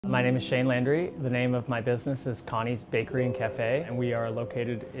My name is Shane Landry. The name of my business is Connie's Bakery and Cafe, and we are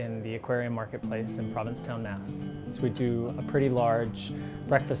located in the Aquarium Marketplace in Provincetown, Mass. So we do a pretty large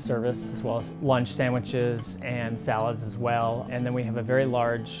breakfast service as well as lunch sandwiches and salads as well. And then we have a very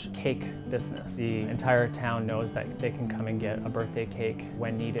large cake business. The entire town knows that they can come and get a birthday cake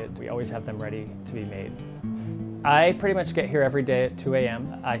when needed. We always have them ready to be made. I pretty much get here every day at 2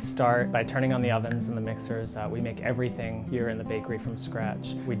 a.m. I start by turning on the ovens and the mixers. We make everything here in the bakery from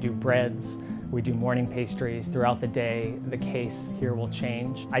scratch. We do breads, we do morning pastries. Throughout the day, the case here will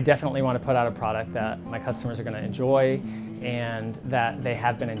change. I definitely want to put out a product that my customers are going to enjoy and that they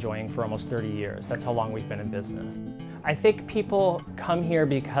have been enjoying for almost 30 years. That's how long we've been in business. I think people come here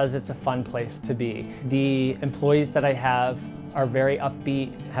because it's a fun place to be. The employees that I have are very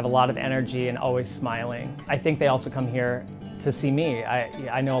upbeat, have a lot of energy and always smiling. I think they also come here to see me.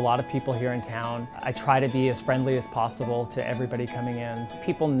 I know a lot of people here in town. I try to be as friendly as possible to everybody coming in.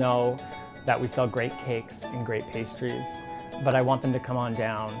 People know that we sell great cakes and great pastries, but I want them to come on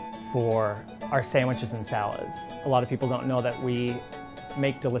down for our sandwiches and salads. A lot of people don't know that we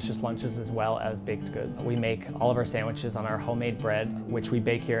make delicious lunches as well as baked goods. We make all of our sandwiches on our homemade bread, which we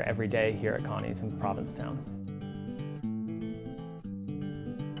bake here every day here at Connie's in Provincetown.